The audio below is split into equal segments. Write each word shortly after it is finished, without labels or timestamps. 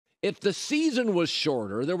If the season was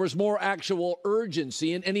shorter, there was more actual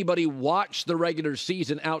urgency, and anybody watched the regular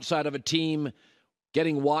season outside of a team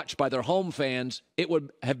getting watched by their home fans, it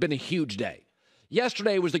would have been a huge day.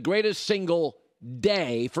 Yesterday was the greatest single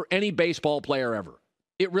day for any baseball player ever.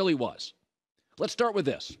 It really was. Let's start with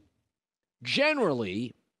this.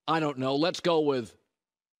 Generally, I don't know, let's go with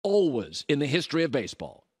always in the history of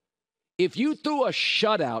baseball. If you threw a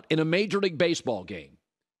shutout in a Major League Baseball game,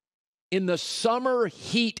 in the summer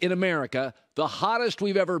heat in America, the hottest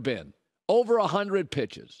we've ever been, over 100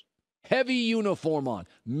 pitches, heavy uniform on,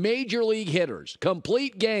 Major League hitters,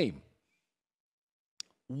 complete game,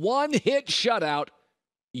 one hit shutout,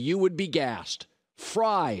 you would be gassed,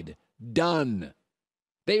 fried, done.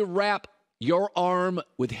 They wrap your arm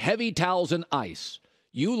with heavy towels and ice.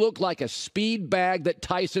 You look like a speed bag that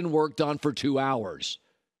Tyson worked on for 2 hours.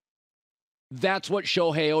 That's what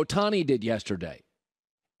Shohei Ohtani did yesterday.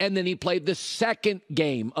 And then he played the second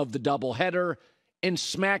game of the doubleheader and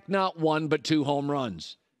smacked not one but 2 home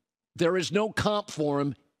runs. There is no comp for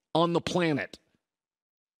him on the planet.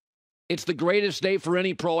 It's the greatest day for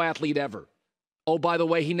any pro athlete ever. Oh, by the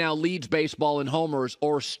way, he now leads baseball in homers,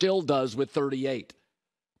 or still does with 38.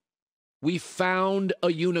 We found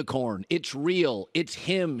a unicorn. It's real. It's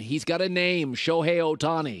him. He's got a name, Shohei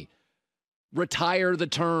Ohtani. Retire the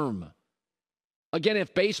term. Again,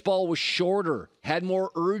 if baseball was shorter, had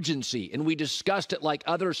more urgency, and we discussed it like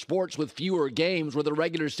other sports with fewer games where the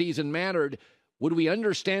regular season mattered, would we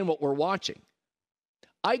understand what we're watching?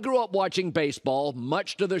 I grew up watching baseball,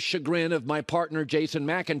 much to the chagrin of my partner Jason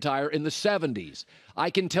McIntyre in the 70s.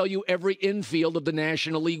 I can tell you every infield of the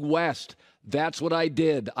National League West. That's what I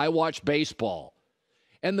did. I watched baseball.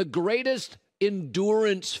 And the greatest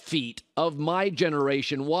endurance feat of my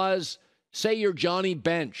generation was, say you're Johnny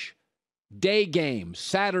Bench. Day game,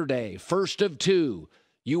 Saturday, first of 2.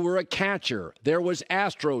 You were a catcher. There was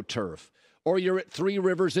AstroTurf. Or you're at Three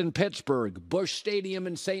Rivers in Pittsburgh, Busch Stadium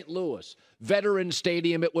in St. Louis, Veterans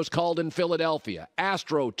Stadium it was called in Philadelphia,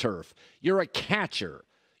 AstroTurf. You're a catcher.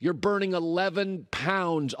 You're burning 11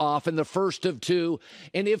 pounds off in the first of 2.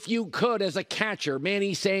 And if you could, as a catcher,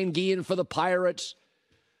 Manny Sanguillen for the Pirates,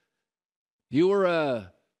 you were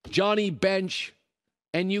a Johnny Bench,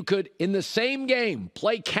 and you could, in the same game,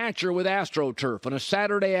 play catcher with AstroTurf on a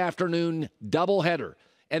Saturday afternoon doubleheader,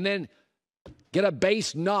 and then get a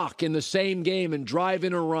base knock in the same game and drive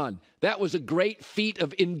in a run. That was a great feat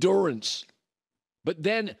of endurance. But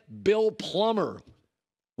then Bill Plummer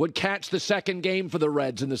would catch the second game for the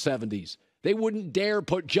Reds in the 70s. They wouldn't dare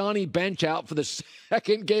put Johnny Bench out for the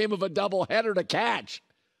second game of a doubleheader to catch.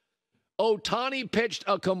 Ohtani pitched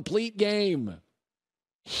a complete game.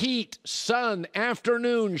 Heat, sun,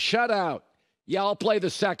 afternoon, shutout. Yeah, I'll play the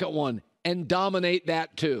second one and dominate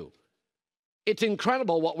that too. It's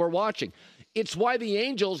incredible what we're watching. It's why the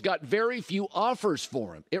Angels got very few offers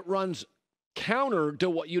for him. It runs counter to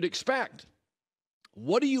what you'd expect.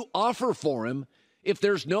 What do you offer for him if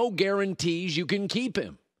there's no guarantees you can keep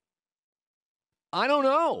him? I don't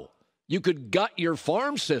know. You could gut your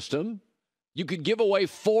farm system. You could give away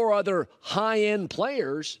 4 other high-end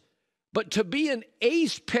players. But to be an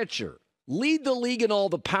ace pitcher, lead the league in all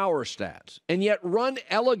the power stats, and yet run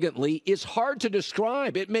elegantly is hard to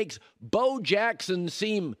describe. It makes Bo Jackson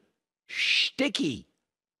seem sticky.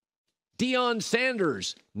 Deion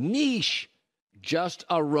Sanders, niche. Just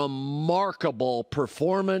a remarkable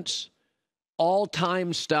performance.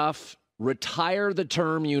 All-time stuff. Retire the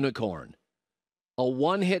term unicorn. A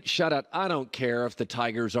one-hit shutout. I don't care if the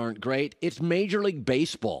Tigers aren't great. It's Major League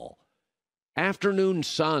Baseball. Afternoon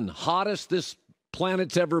sun, hottest this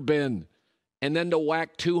planet's ever been. And then to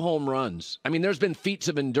whack 2 home runs. I mean, there's been feats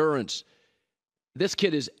of endurance. This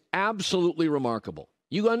kid is absolutely remarkable.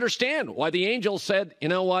 You understand why the Angels said, you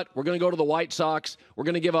know what, we're going to go to the White Sox. We're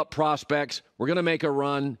going to give up prospects. We're going to make a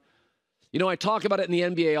run. You know, I talk about it in the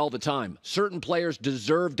NBA all the time. Certain players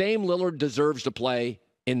deserve, Dame Lillard deserves to play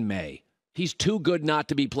in May. He's too good not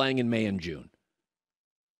to be playing in May and June.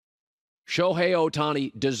 Shohei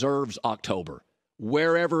Ohtani deserves October,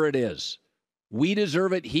 wherever it is. We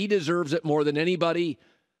deserve it. He deserves it more than anybody.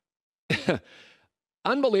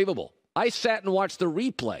 Unbelievable. I sat and watched the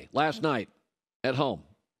replay last night at home.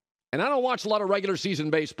 And I don't watch a lot of regular season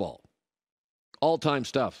baseball. All-time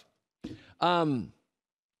stuff. All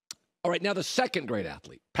right, now the second great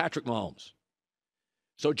athlete, Patrick Mahomes.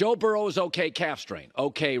 So Joe Burrow is okay, calf strain.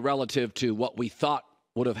 Okay, relative to what we thought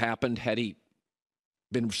would have happened had he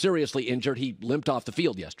been seriously injured. He limped off the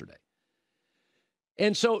field yesterday.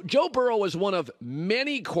 And so Joe Burrow is one of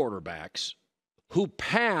many quarterbacks who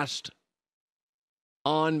passed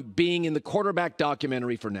on being in the quarterback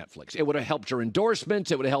documentary for Netflix. It would have helped your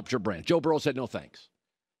endorsements. It would have helped your brand. Joe Burrow said, no thanks.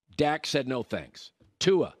 Dak said no thanks.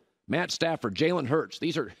 Tua, Matt Stafford, Jalen Hurts.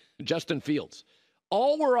 These are Justin Fields.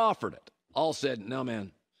 All were offered it. All said, no,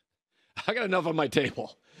 man, I got enough on my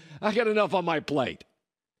table. I got enough on my plate.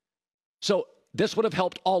 So this would have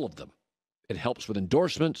helped all of them. It helps with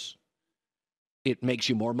endorsements. It makes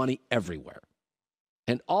you more money everywhere.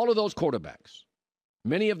 And all of those quarterbacks,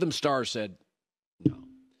 many of them stars, said no.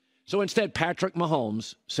 So instead, Patrick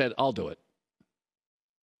Mahomes said, I'll do it.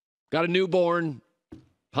 Got a newborn,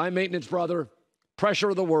 high-maintenance brother, pressure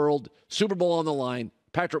of the world, Super Bowl on the line.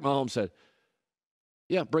 Patrick Mahomes said,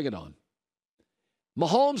 yeah, bring it on.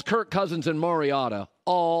 Mahomes, Kirk Cousins, and Mariota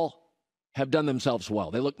all have done themselves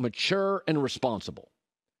well. They look mature and responsible.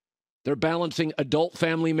 They're balancing adult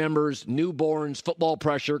family members, newborns, football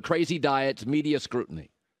pressure, crazy diets, media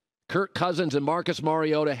scrutiny. Kirk Cousins and Marcus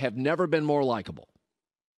Mariota have never been more likable.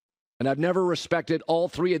 And I've never respected all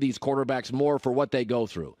three of these quarterbacks more for what they go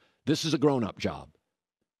through. This is a grown-up job.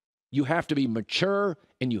 You have to be mature,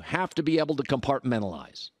 and you have to be able to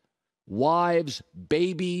compartmentalize. Wives,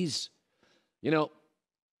 babies. You know,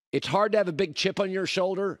 it's hard to have a big chip on your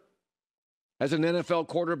shoulder as an NFL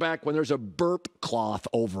quarterback when there's a burp cloth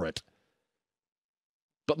over it.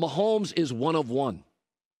 But Mahomes is one of one.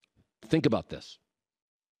 Think about this.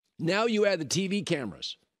 Now you add the TV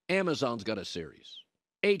cameras. Amazon's got a series.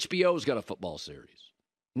 HBO's got a football series.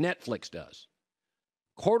 Netflix does.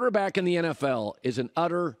 Quarterback in the NFL is an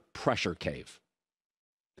utter pressure cave.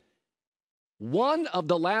 One of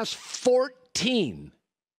the last 14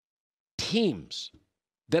 teams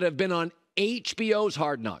that have been on HBO's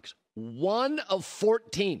Hard Knocks, one of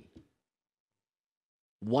 14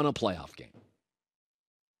 won a playoff game.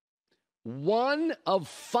 One of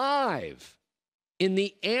 5 in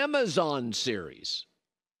the Amazon series,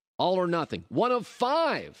 all or nothing. One of 5,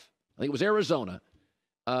 I think it was Arizona,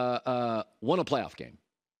 won a playoff game.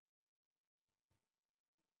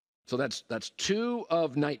 So that's 2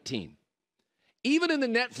 of 19. Even in the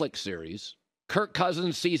Netflix series, Kirk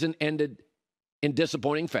Cousins' season ended in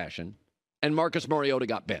disappointing fashion, and Marcus Mariota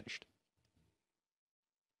got benched.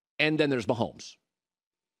 And then there's Mahomes.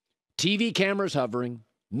 TV cameras hovering,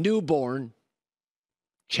 newborn,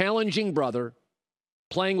 challenging brother,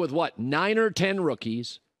 playing with 9 or 10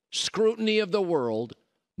 rookies, scrutiny of the world,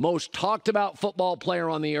 most talked about football player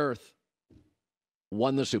on the earth,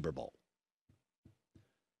 won the Super Bowl.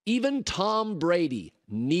 Even Tom Brady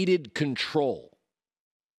needed control.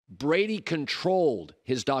 Brady controlled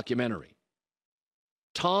his documentary.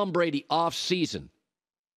 Tom Brady, off-season,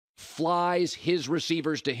 flies his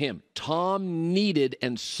receivers to him. Tom needed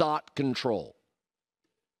and sought control.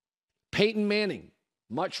 Peyton Manning,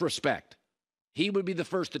 much respect. He would be the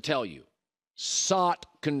first to tell you, sought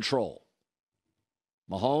control.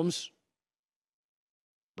 Mahomes,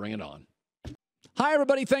 bring it on. Hi,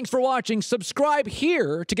 everybody. Thanks for watching. Subscribe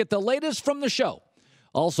here to get the latest from the show.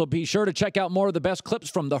 Also, be sure to check out more of the best clips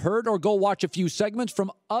from The Herd or go watch a few segments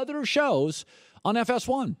from other shows on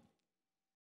FS1.